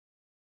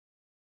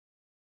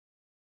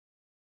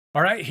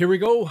All right, here we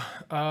go.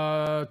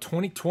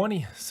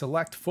 2020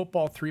 Select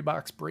Football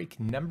 3-box break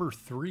number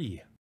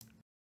 3.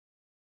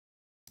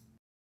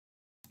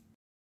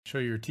 Show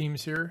your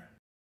teams here.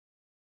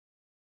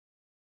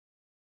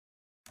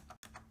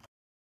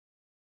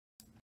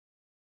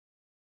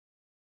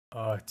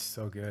 Oh, it's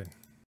so good.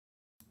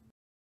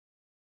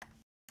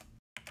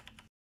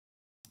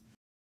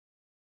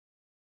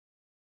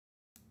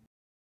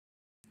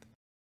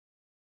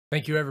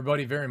 Thank you,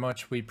 everybody, very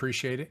much. We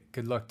appreciate it.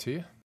 Good luck to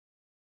you.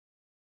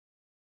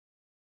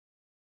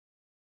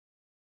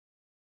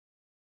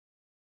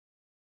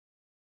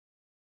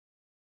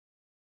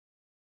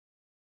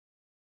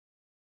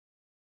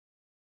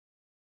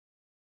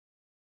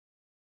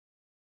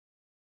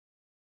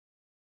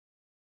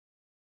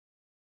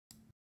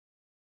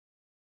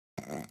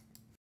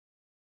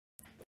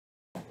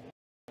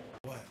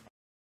 What?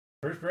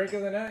 First break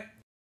of the night.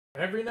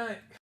 Every night.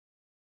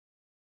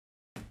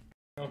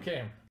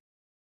 Okay.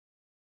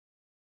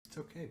 It's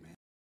okay, man.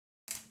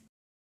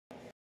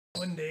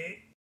 One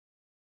day.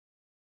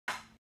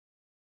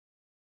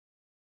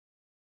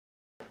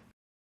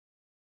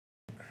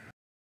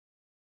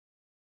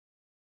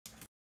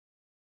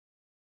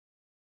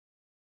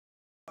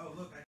 Oh,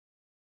 look, I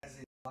has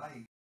a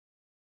light.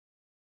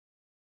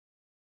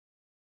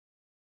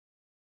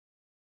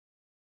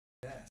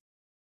 Yes.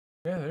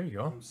 Yeah, there you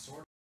go. I'm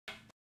sort of,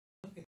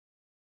 look at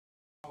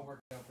all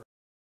worked out for.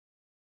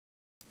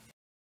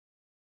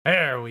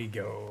 There we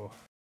go.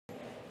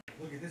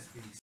 Look at this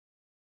beast.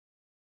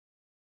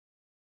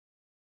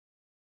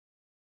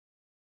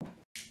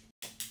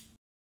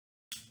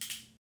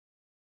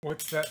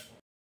 What's that?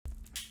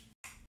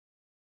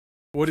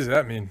 What does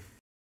that mean?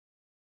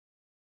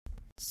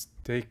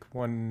 Stake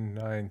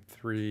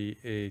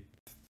 1938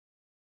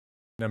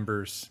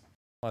 numbers.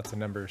 Lots of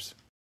numbers.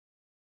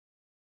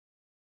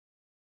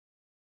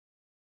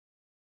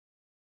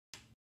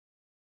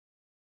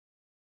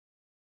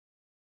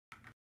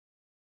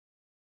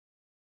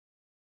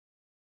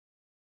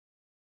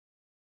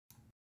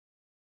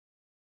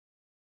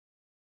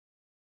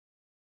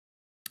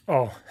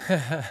 Oh,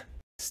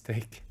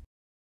 mistake.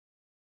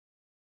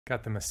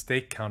 Got the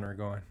mistake counter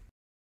going.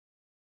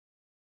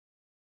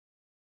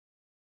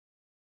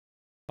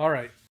 All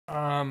right.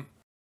 1,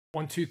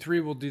 2, 3,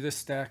 we'll do this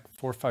stack.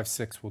 4, 5,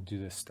 6, we'll do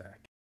this stack.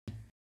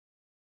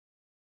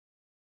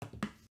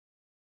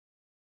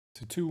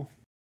 So 2.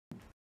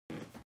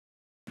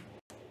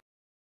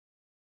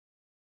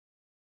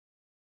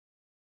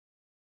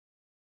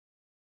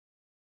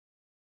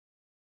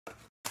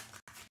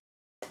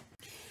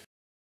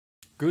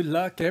 Good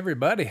luck,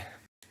 everybody.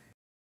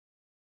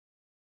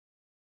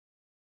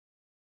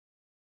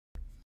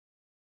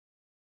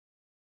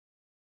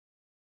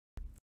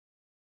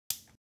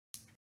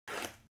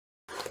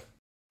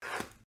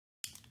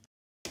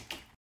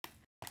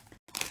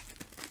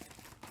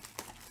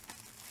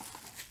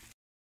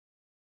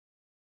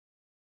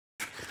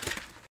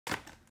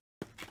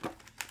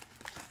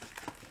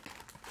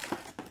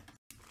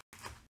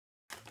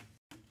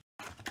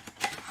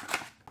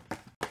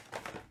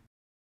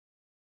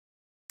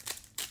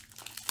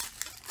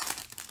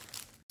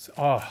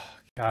 Oh,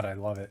 God, I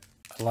love it.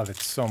 I love it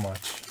so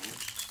much.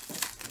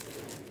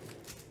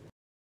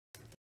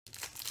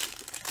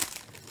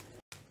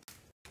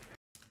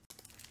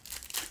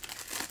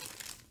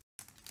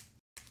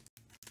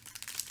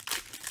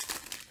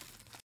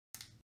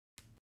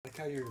 I like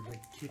how you're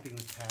like keeping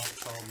the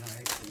packs all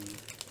nice and.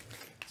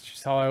 It's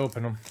just how I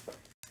open them.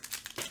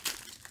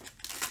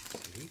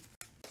 See?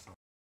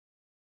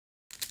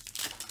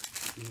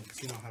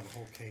 You don't have a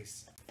whole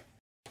case.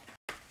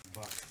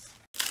 Bucks.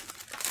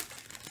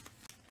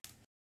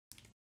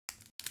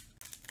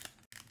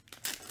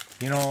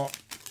 You know,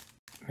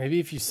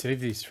 maybe if you save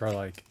these for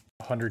like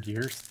 100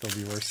 years, they'll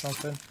be worth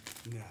something.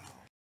 No.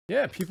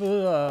 Yeah,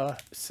 people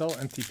sell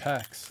empty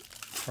packs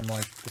from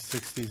like the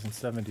 60s and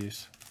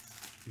 70s.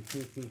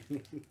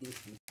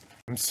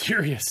 I'm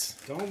serious.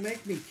 Don't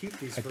make me keep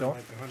these for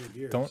like 100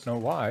 years. Don't know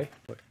why,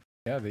 but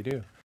yeah, they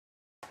do.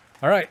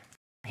 All right,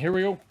 here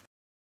we go.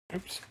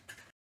 Oops.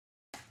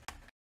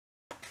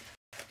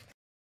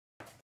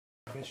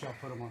 I bet you I'll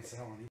put them on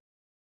sale on eBay.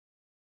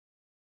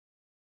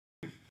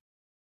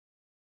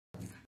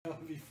 That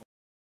would be fun.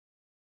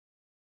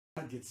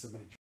 I'd get so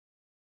many.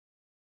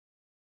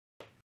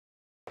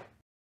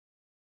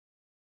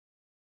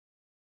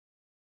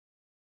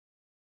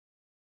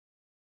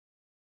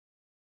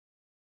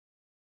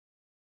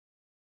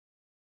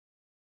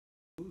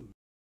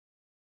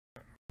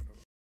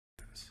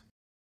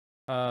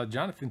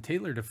 Jonathan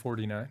Taylor to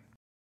 49.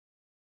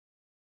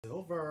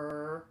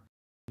 Silver.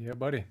 Yeah,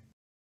 buddy.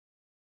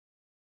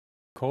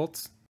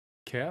 Colts,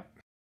 Cap,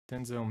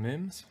 Denzel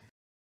Mims.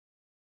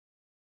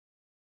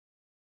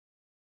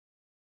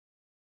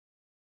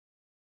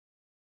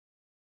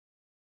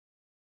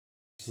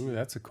 Ooh,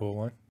 that's a cool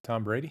one.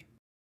 Tom Brady.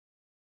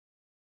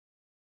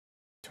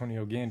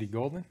 Antonio Gandy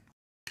Golden.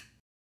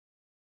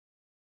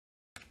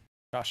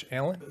 Josh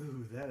Allen.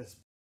 Ooh, that is.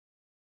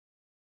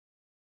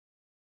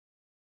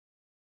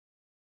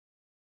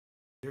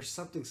 There's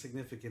something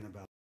significant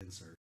about the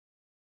insert.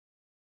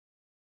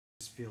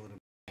 Just feel it.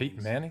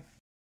 Peyton Manning.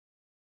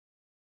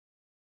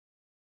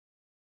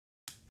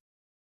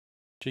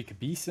 Jacob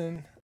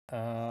Eason.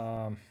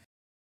 Kyle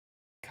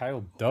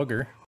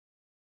Duggar.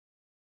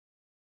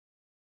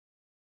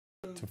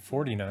 To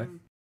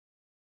 49.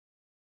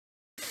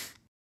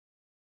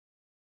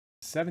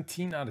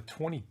 17 out of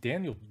 20.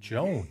 Daniel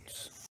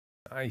Jones.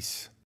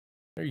 Nice.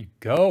 There you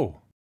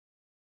go.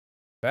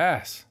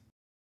 Bass.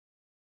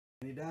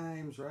 Any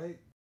dimes, right?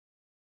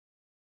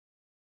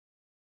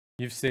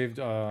 You've saved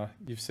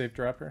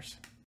rappers?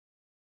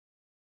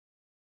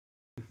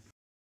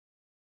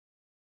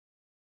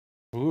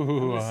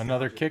 Ooh,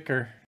 another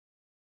kicker.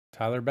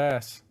 Tyler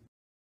Bass.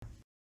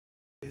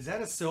 Is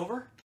that a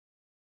silver?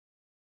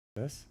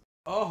 This?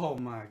 Oh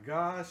my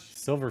gosh.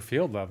 Silver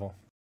field level.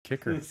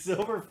 Kicker.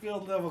 Silver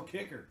field level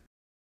kicker.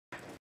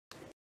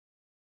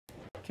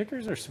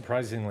 Kickers are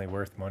surprisingly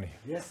worth money.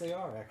 Yes, they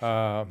are,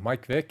 actually.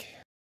 Mike Vick,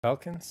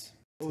 Falcons,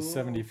 to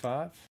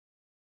 75.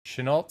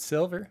 Chenault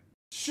Silver.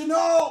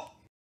 Chenault!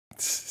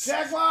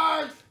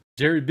 Jaguars!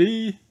 Jerry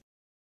B.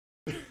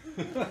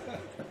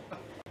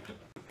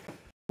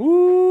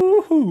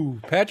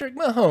 Woohoo! Patrick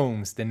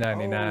Mahomes, to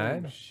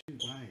 99. Oh,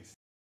 shoot, nice.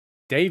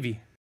 Davey.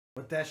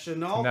 But that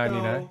Chenault,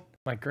 99. though.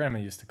 My grandma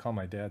used to call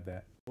my dad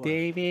that. What?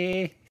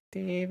 Davey.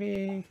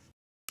 Ugh,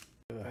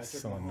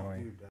 so Mahomes,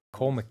 annoying.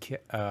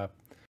 dude,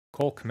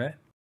 Cole Kmet.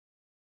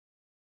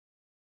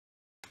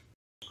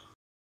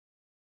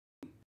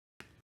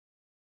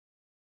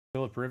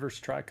 Phillip Rivers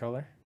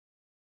tricolor.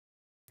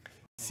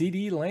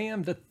 CD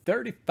Lamb to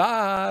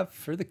 35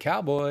 for the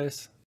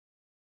Cowboys.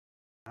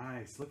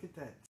 Nice. Look at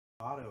that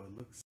auto. It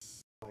looks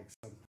like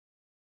something.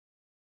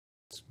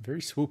 It's very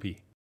swoopy.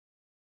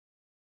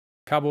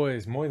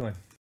 Cowboys, Moylan.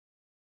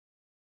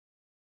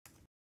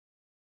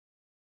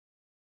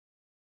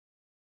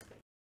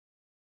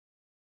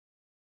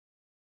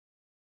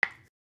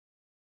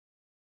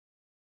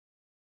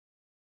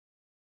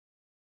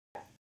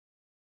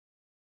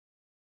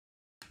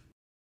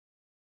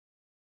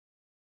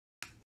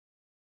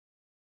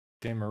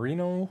 Dan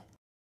Marino,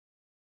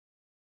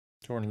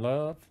 Jordan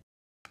Love,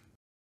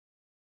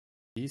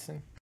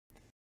 Eason,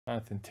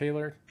 Jonathan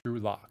Taylor, Drew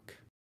Lock.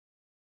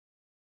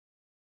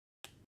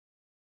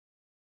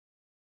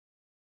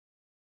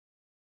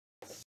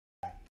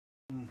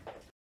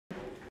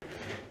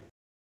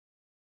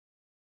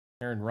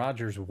 Aaron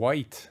Rodgers,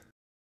 white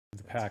for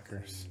the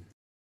Packers.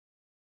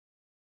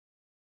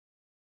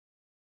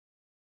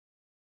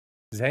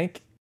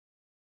 Zank,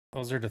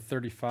 those are to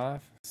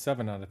 35,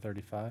 7 out of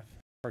 35.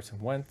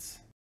 Carson Wentz.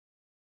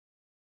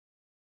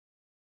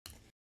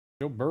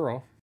 Joe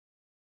Burrow.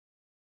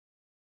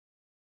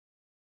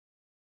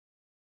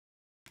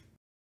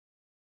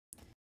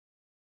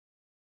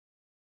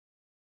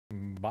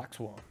 Box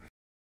one.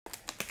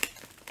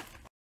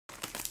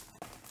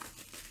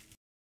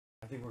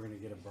 I think we're going to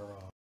get a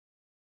Burrow.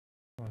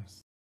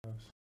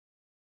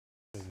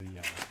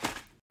 The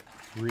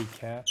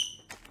recap.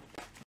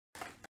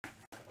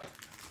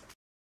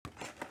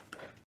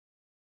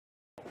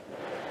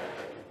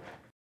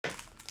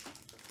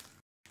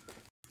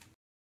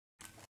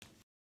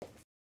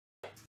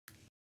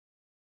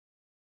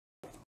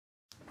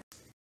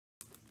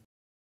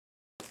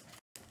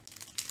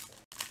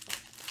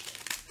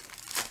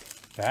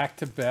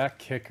 Back-to-back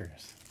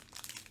kickers.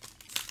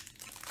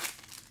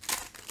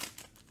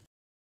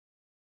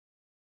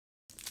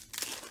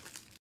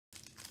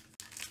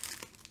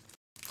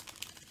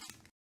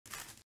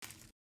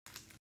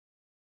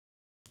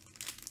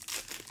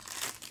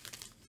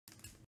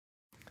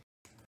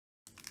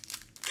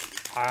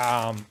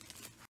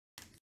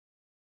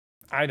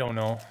 I don't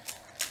know.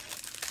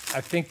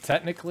 I think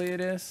technically it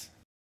is,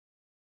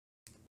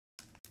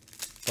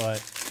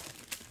 but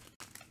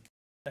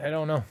I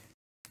don't know.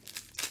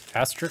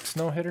 Asterix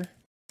no-hitter?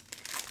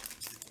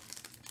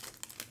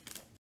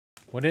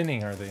 What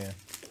inning are they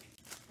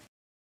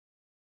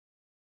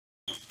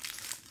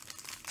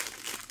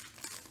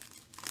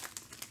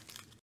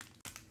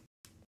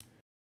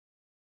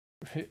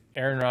in?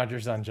 Aaron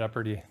Rodgers on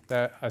Jeopardy.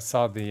 That I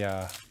saw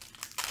the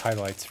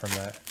highlights from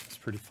that. It's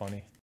pretty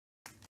funny.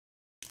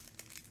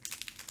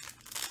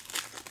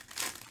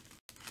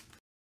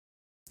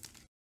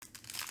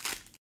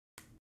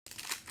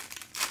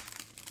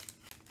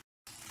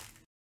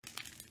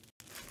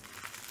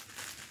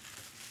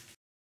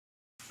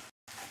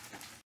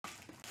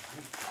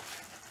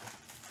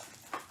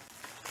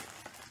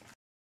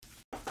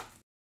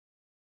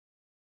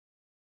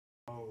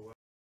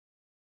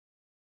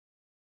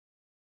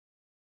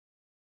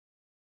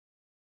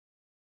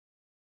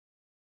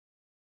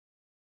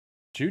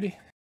 Judy.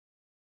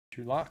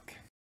 Drew Lock.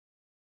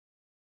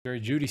 Jerry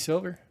Judy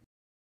Silver.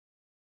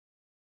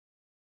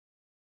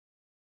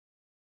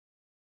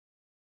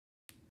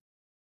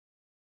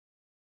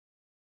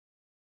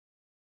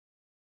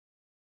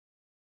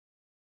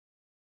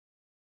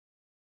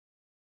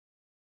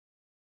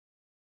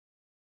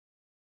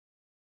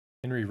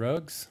 Henry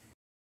Ruggs.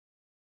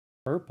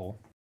 Purple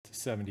to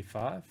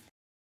 75.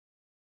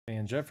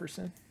 Van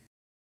Jefferson.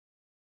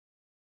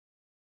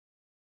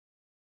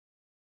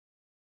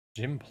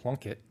 Jim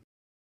Plunkett.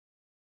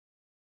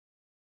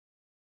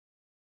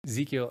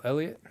 Ezekiel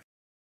Elliott.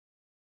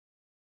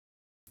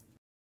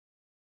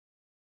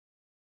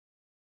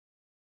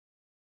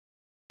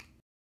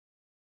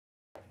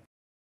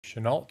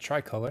 Chenault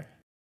tricolor.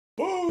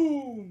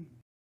 Boom!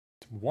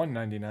 To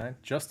 199.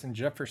 Justin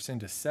Jefferson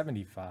to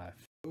 75.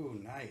 Ooh,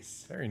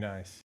 nice. Very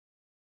nice.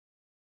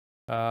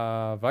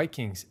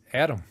 Vikings,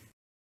 Adam.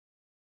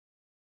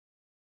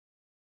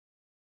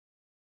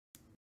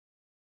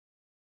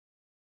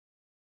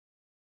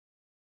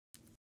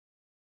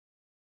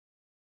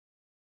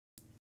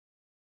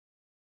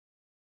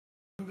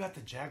 Who got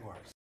the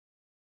Jaguars?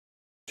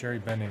 Jerry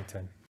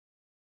Bennington.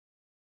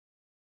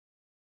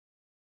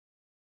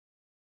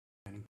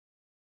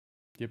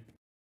 Yep.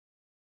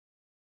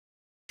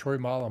 Troy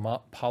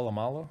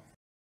Polamalu.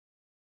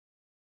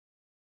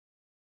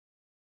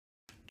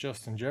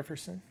 Justin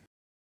Jefferson.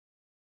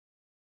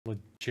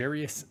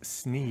 L'Jarius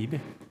Sneed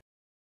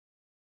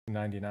to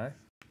 99.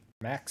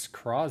 Max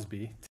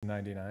Crosby to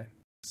 99.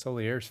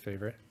 Solier's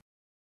favorite.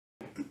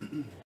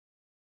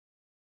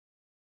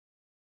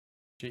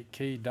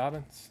 J.K.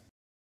 Dobbins.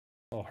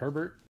 Oh,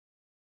 Herbert.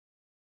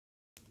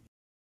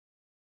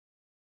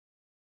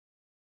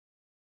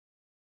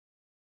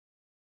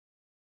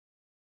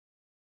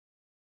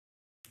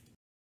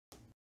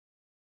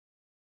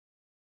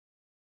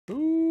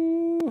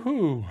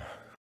 Ooh.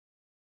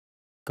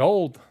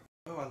 Gold.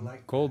 Oh, I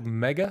like Gold that.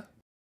 Mega,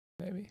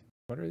 maybe.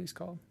 What are these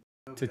called?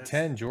 Oh, To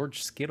 10,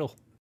 George Skittle.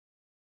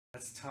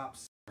 That's top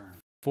star.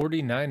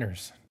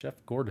 49ers, Jeff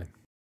Gordon.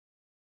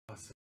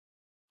 Awesome.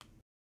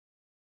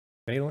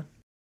 Balin.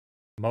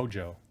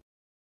 Mojo.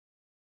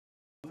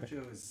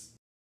 Mojo is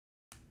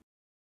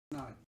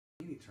not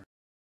any turn.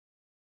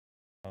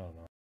 I don't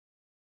know.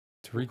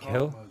 Tariq Call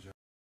Hill. it Mojo.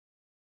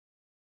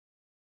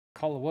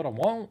 Call it what I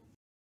want.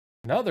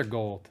 Another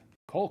gold.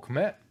 Cole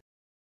Kmet.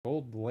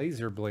 Gold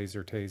laser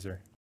blazer taser.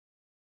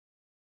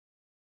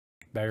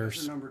 Those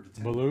Bears. are numbered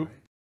to 10, Blue. right?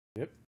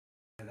 Yep.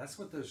 Yeah, that's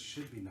what those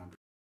should be numbered.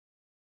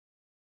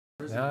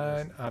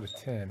 9 out of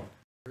 10.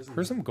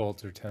 Prism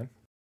golds are 10.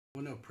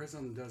 Well, no,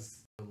 Prism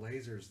does the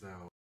lasers,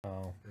 though.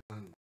 Oh.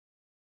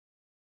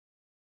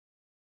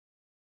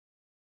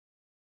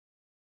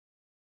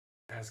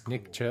 As cool.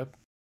 Nick Chubb.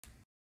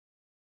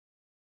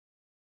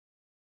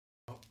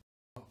 Oh.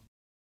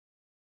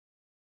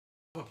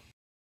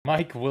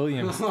 Mike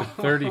Williams to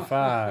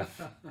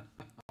 35.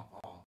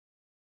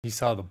 You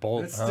saw the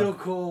bolt, That's huh? still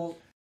cool.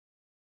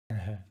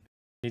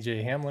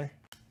 AJ Hamler.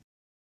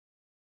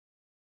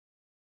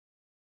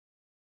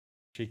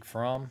 Jake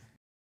Fromm.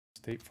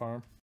 State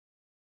Farm.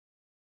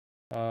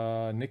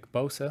 Nick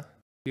Bosa.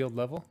 Field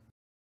level.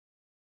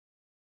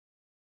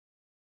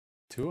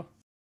 Tua.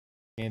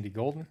 Andy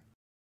Golden.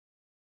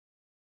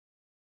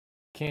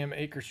 Cam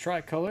Akers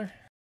tricolor.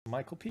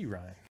 Michael P.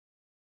 Ryan.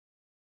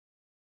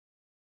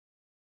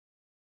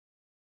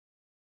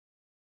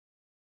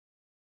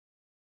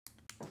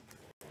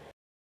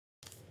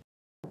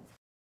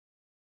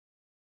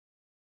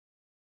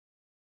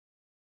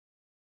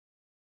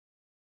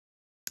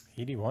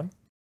 $81.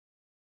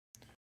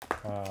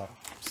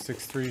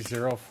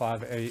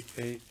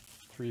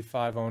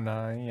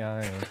 630-588-3509.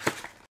 Yeah.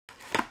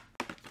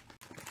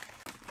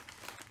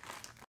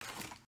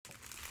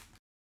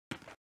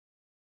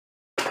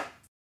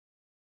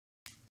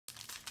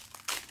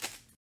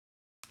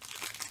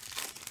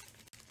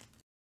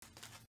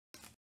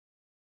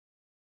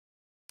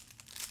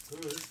 Ooh,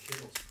 this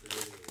cable's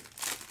pretty.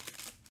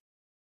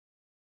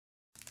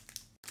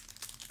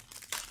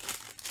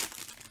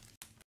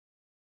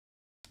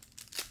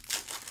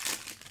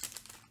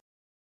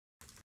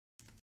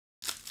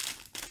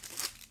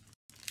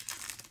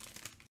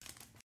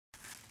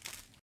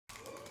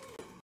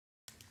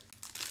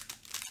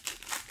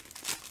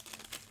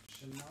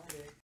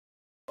 Shinobi.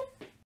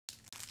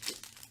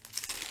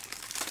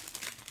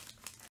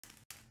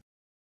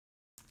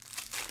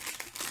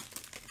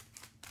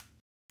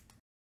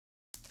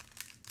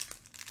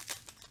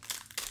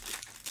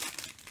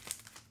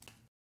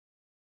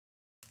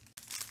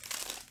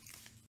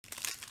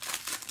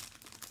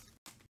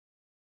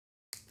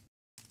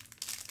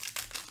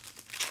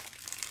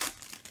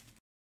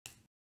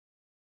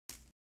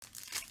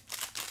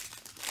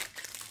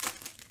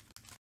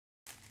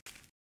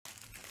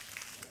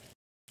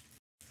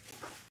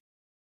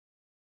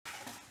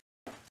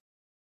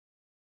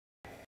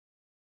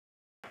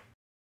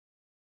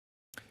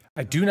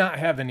 I do not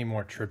have any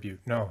more tribute.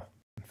 No,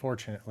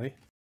 unfortunately.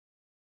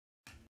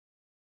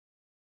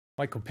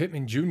 Michael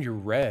Pittman Jr.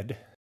 red.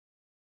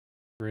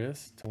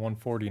 Grizz to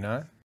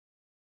 149.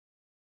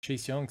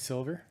 Chase Young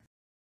silver.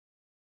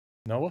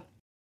 Noah.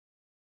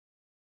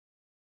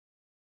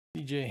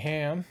 DJ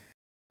Ham.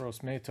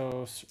 Ross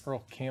Matos.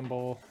 Earl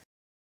Campbell.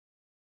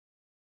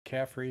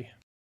 Caffrey.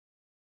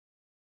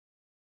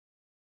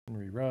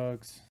 Henry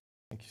Ruggs.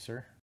 Thank you,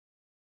 sir.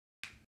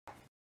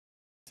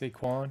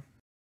 Saquon.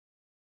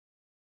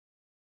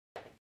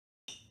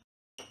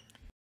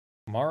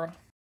 Kamara.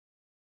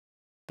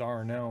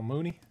 Darnell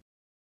Mooney.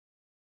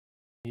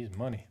 He's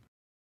money.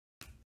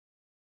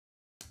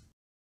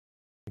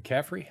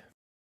 McCaffrey.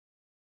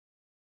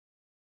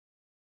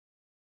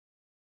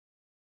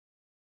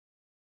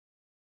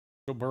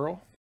 Joe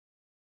Burrow.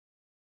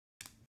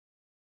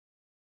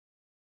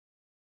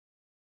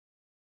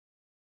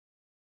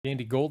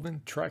 Andy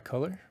Golden,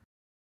 tricolor.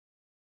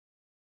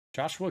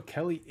 Joshua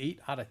Kelly, 8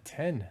 out of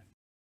 10.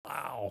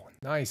 Wow,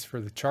 nice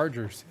for the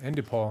Chargers. And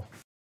DePaul.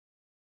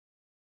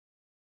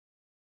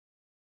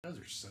 Those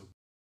are so.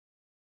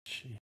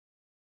 Gee.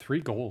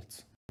 3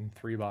 golds in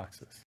 3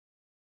 boxes.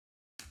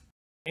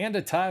 And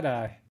a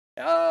tie-dye.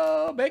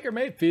 Oh, Baker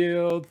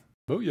Mayfield.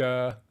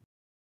 Booyah.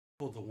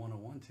 Pulled the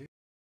 101 too.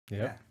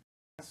 Yep.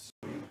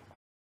 Yeah.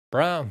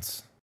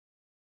 Browns.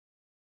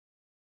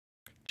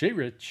 J.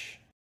 Rich.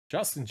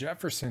 Justin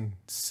Jefferson.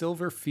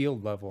 Silver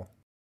field level.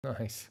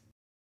 Nice.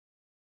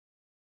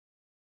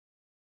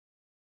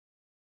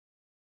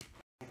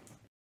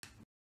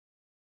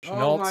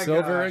 Chenault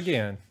silver gosh.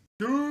 again.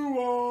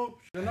 Duo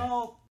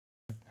Chenault.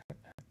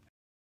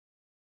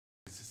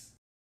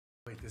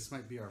 Wait, this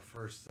might be our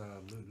first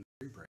Luton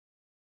free break.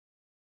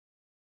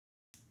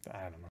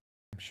 I don't know.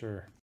 I'm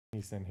sure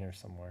he's in here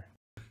somewhere.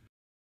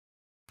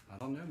 I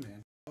don't know,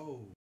 man. Oh,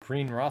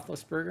 Green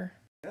Roethlisberger.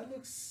 that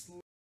looks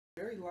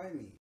very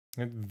limey.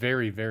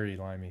 Very, very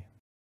limey.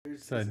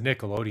 It's a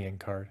Nickelodeon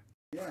card.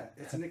 Yeah,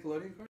 it's a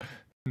Nickelodeon card.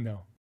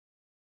 No.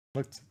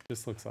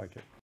 Just looks like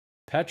it.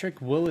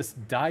 Patrick Willis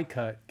die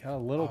cut. Got a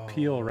little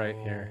peel right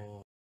here.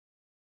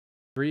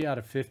 3 out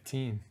of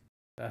 15.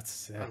 That's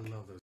sick. I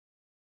love those.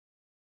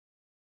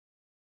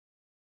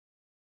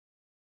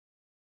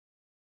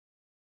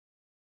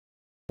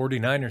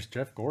 '49ers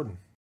Jeff Gordon.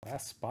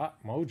 Last spot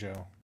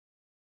mojo.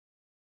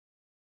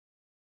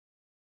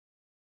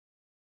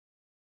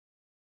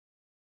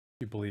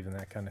 You believe in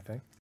that kind of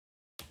thing?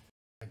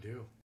 I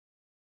do.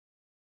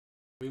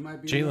 We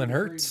might be Jalen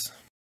Hurts.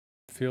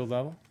 Field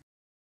level.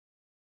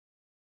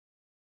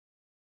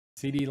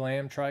 CD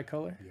Lamb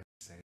tricolor. Yeah,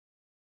 same.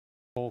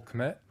 Cole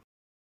Kmet.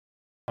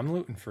 I'm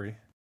Luton free.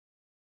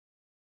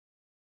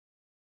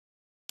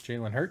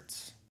 Jalen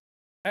Hurts.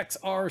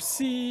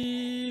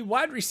 XRC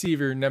wide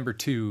receiver number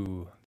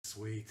 2.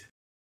 Sweet.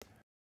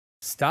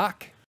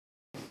 Stock.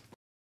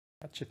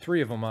 Got you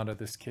 3 of them out of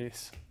this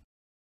case.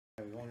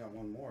 Yeah, we only got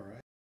one more,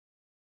 right?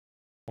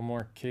 One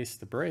more case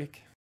to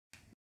break.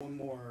 One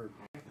more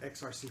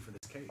XRC for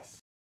this case.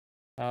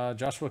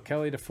 Joshua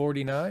Kelly to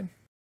 49.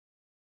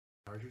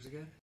 Chargers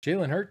again?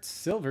 Jalen Hurts,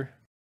 silver.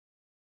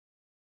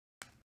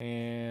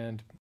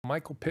 And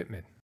Michael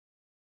Pittman.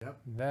 Yep.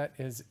 That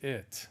is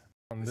it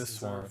on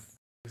this one.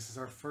 This is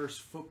our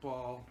first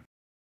football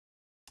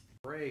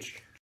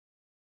break.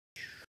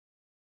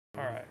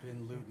 All right.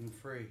 Been Luton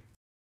free.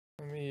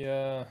 Let me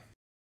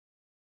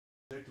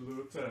Take a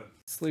little time.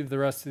 let's leave the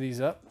rest of these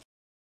up.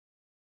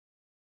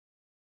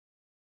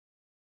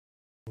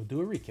 We'll do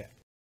a recap.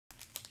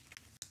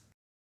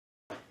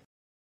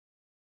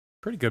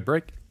 Pretty good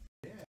break.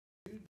 Yeah,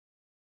 dude.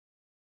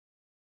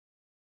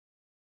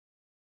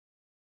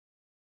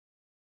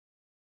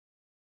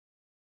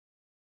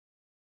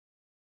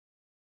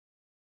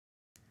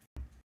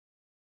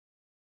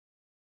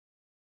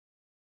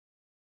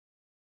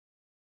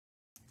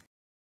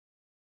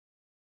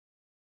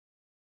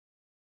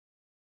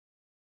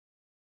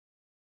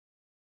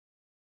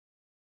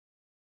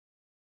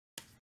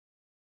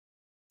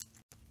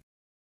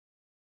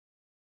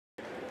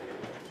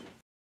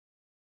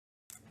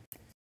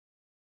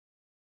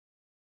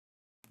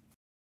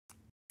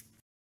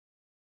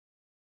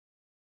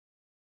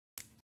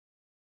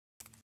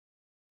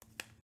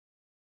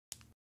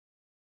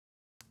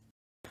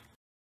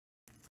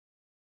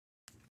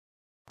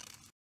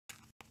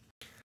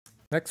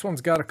 Next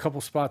one's got a couple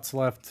spots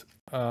left.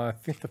 I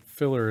think the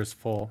filler is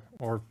full,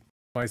 or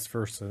vice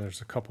versa.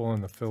 There's a couple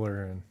in the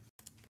filler and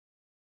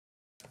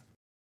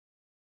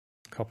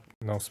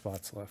no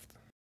spots left.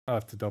 I'll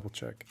have to double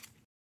check.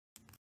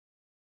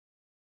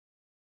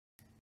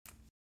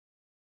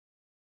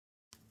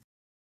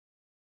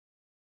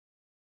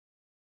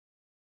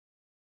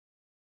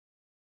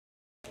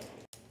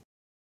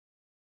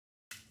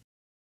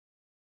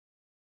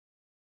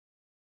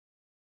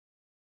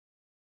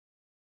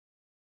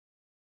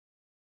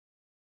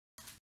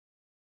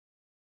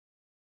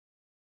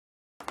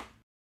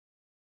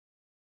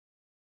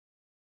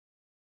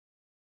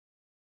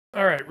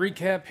 All right,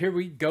 recap. Here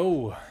we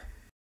go.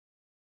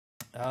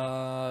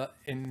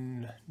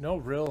 In no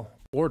real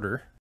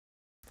order.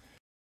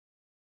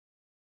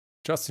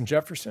 Justin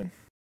Jefferson,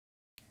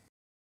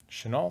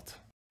 Chenault,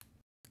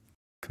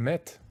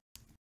 Kmet,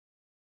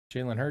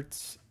 Jalen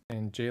Hurts,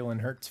 and Jalen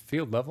Hurts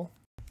field level.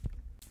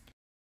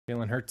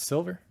 Jalen Hurts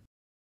silver.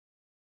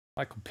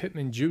 Michael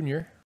Pittman Jr.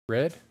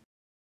 red.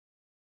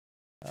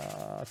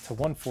 To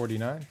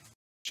 149.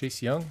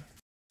 Chase Young,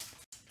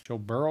 Joe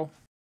Burrow.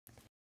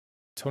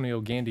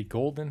 Antonio Gandy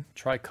Golden.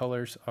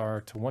 Tricolors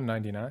are to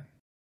 199.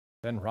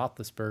 Ben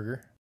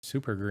Roethlisberger,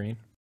 super green.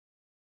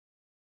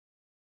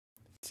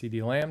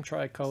 CD Lamb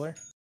tricolor.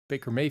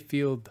 Baker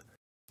Mayfield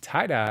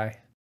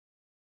tie-dye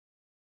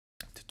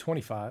to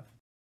 25.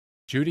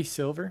 Judy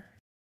silver.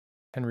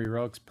 Henry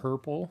Ruggs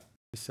purple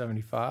to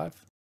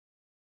 75.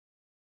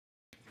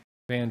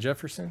 Van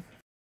Jefferson.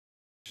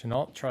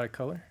 Chenault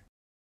tricolor.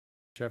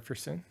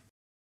 Jefferson.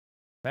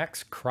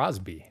 Max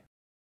Crosby.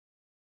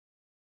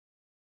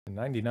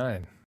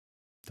 99.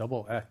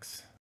 Double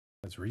X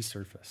has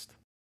resurfaced.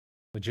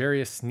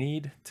 L'Jarius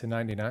Sneed to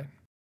 99.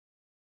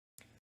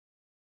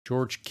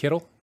 George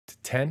Kittle to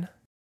 10.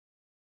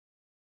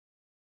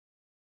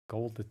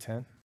 Gold to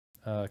 10.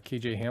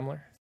 KJ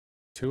Hamler.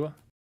 Tua.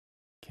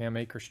 Cam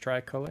Akers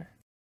tricolor.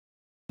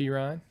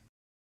 Ryan.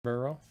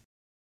 Burrow.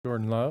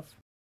 Jordan Love.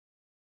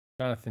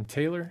 Jonathan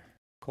Taylor.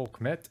 Cole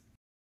Kmet.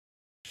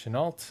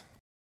 Chenault.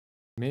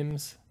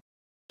 Mims.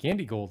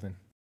 Gandy Golden.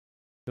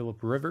 Phillip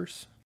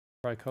Rivers.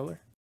 Tricolor.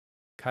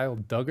 Kyle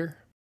Duggar.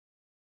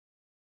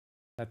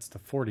 That's to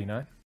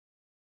 49.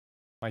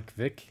 Mike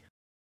Vick.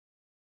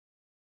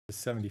 To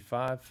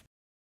 75.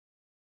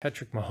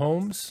 Patrick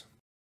Mahomes.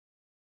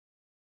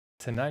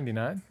 To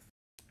 99.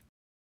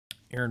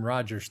 Aaron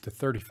Rodgers to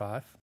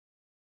 35.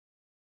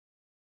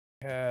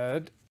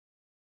 Had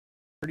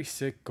pretty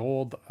sick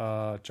gold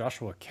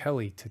Joshua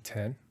Kelly to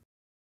 10.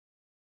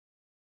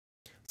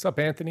 What's up,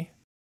 Anthony?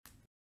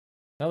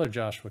 Another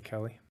Joshua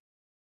Kelly.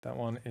 That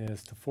one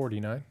is to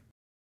 49.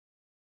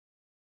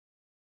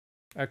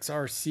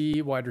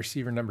 XRC wide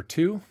receiver number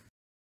 2.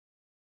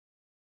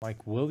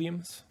 Mike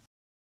Williams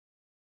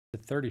to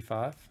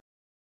 35.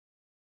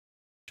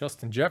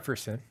 Justin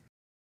Jefferson.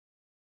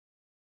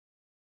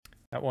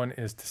 That one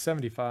is to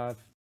 75.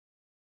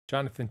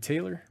 Jonathan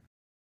Taylor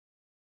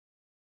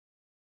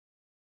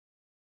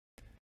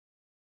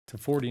to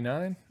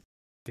 49.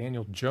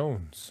 Daniel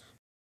Jones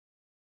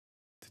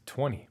to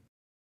 20.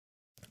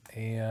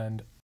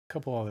 And a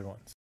couple other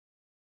ones.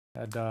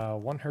 Had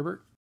one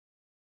Herbert.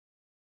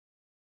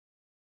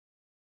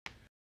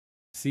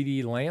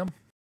 CD Lamb.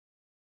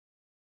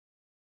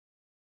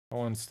 That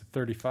one's to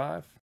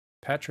 35.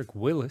 Patrick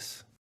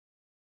Willis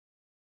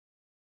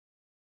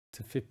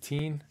to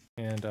 15.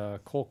 And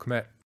Cole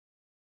Kmet.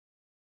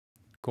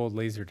 Gold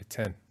laser to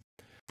 10.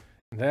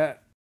 And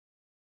that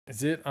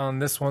is it on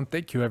this one.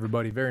 Thank you,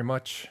 everybody, very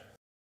much.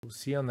 We'll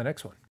see you on the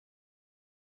next one.